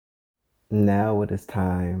Now it is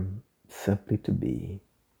time simply to be,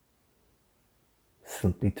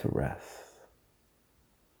 simply to rest,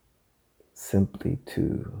 simply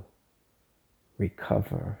to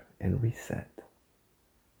recover and reset.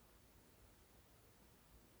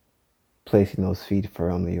 Placing those feet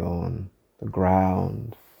firmly on the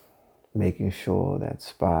ground, making sure that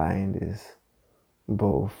spine is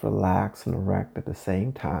both relaxed and erect at the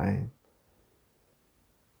same time.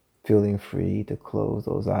 Feeling free to close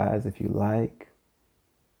those eyes if you like.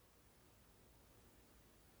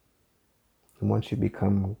 And once you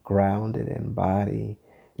become grounded in body,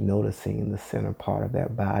 noticing the center part of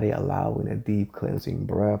that body, allowing a deep cleansing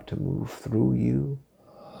breath to move through you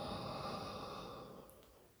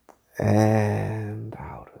and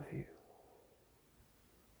out of you.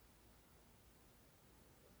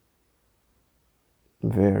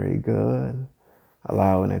 Very good.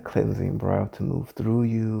 Allowing a cleansing breath to move through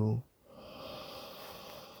you.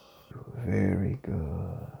 Very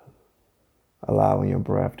good. Allowing your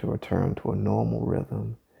breath to return to a normal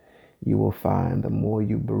rhythm. You will find the more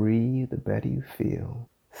you breathe, the better you feel.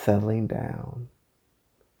 Settling down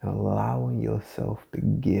and allowing yourself the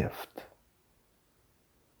gift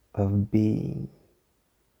of being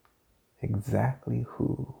exactly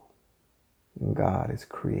who God is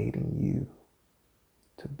creating you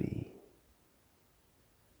to be.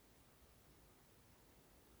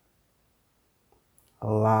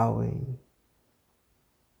 Allowing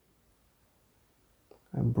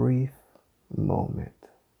a brief moment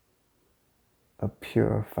of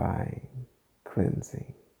purifying,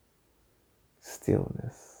 cleansing,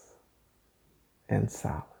 stillness, and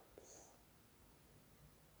silence.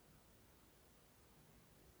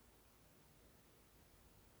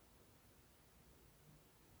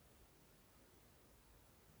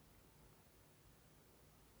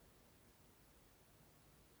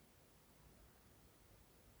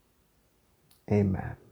 Amen.